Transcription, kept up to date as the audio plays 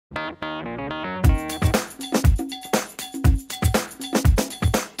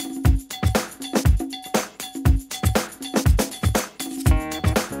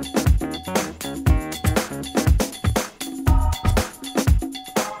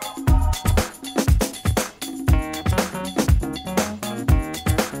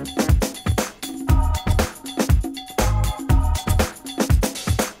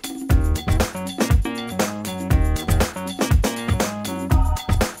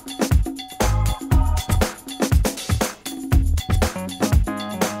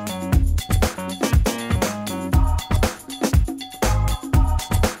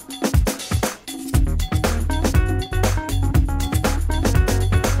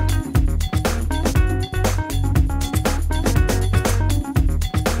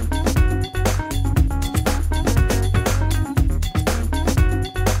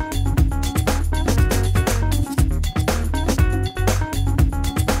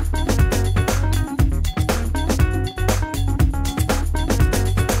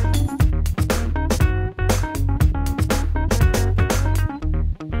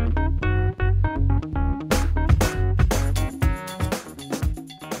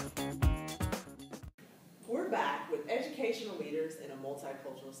Educational Leaders in a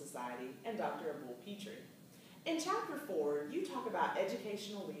Multicultural Society, and Dr. Abul Pitre. In Chapter 4, you talk about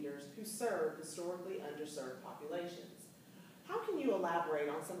educational leaders who serve historically underserved populations. How can you elaborate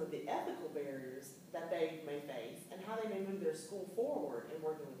on some of the ethical barriers that they may face and how they may move their school forward in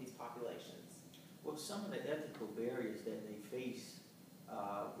working with these populations? Well, some of the ethical barriers that they face,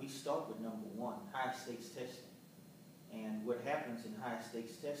 we start with number one, high stakes testing. And what happens in high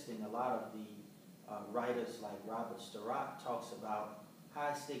stakes testing, a lot of the writers like Robert Starrett talks about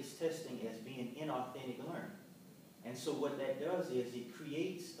high stakes testing as being inauthentic learning. And so what that does is it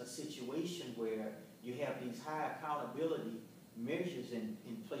creates a situation where you have these high accountability measures in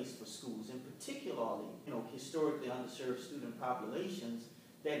place for schools, and particularly, historically underserved student populations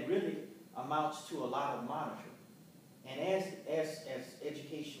that really amounts to a lot of monitoring. And as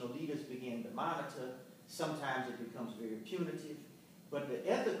educational leaders begin to monitor, sometimes it becomes very punitive. But the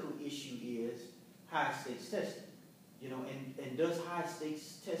ethical issue is high stakes testing. And does high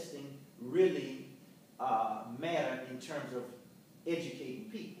stakes testing really matter in terms of educating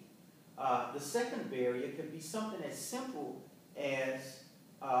people? The second barrier could be something as simple as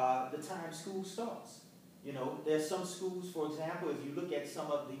the time school starts. There's some schools, for example, if you look at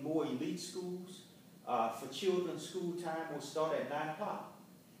some of the more elite schools, for children, school time will start at 9 o'clock.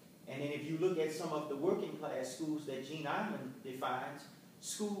 And then if you look at some of the working class schools that Gene Eyman defines,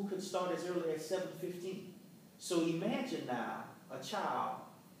 school could start as early as 7:15. So imagine now a child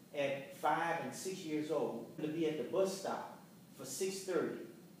at 5 and 6 years old to be at the bus stop for 6:30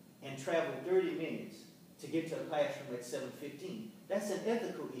 and travel 30 minutes to get to the classroom at 7:15. That's an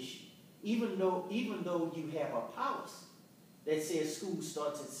ethical issue. Even though you have a policy that says school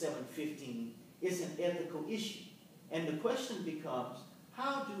starts at 7:15, it's an ethical issue. And the question becomes,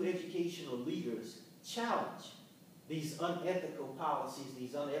 how do educational leaders challenge these unethical policies,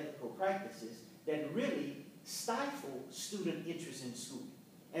 these unethical practices that really stifle student interest in school?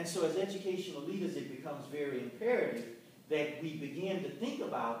 And so as educational leaders, it becomes very imperative that we begin to think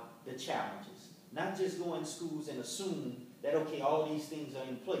about the challenges, not just go in schools and assume that, okay, all these things are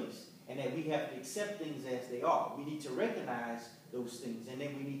in place and that we have to accept things as they are. We need to recognize those things, and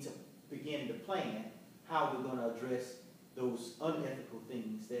then we need to begin to plan how we're going to address those unethical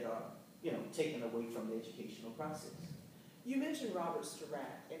things that are, taken away from the educational process. You mentioned Robert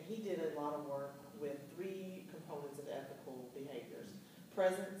Starrett, and he did a lot of work with 3 components of ethical behaviors: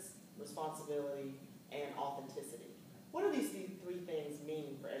 presence, responsibility, and authenticity. What do these 3 things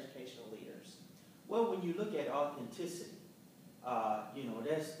mean for educational leaders? Well, when you look at authenticity,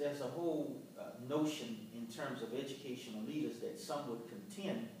 there's a whole notion in terms of educational leaders that some would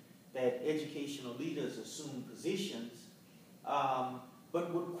contend that educational leaders assume positions,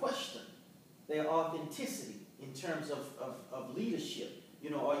 but would question their authenticity in terms of leadership.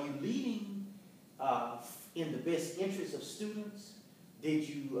 Are you leading in the best interest of students? Did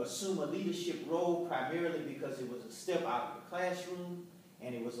you assume a leadership role primarily because it was a step out of the classroom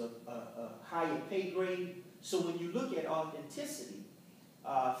and it was a higher pay grade? So when you look at authenticity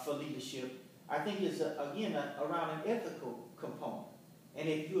for leadership, I think it's, around an ethical component. And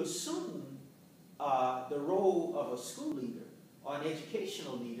if you assume the role of a school leader or an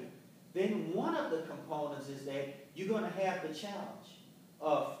educational leader, then one of the components is that you're going to have the challenge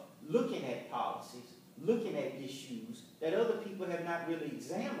of looking at policies, looking at issues that other people have not really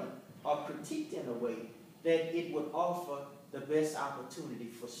examined or critiqued in a way that it would offer the best opportunity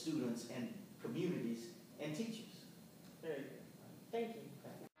for students and communities and teachers. Very good. Thank you.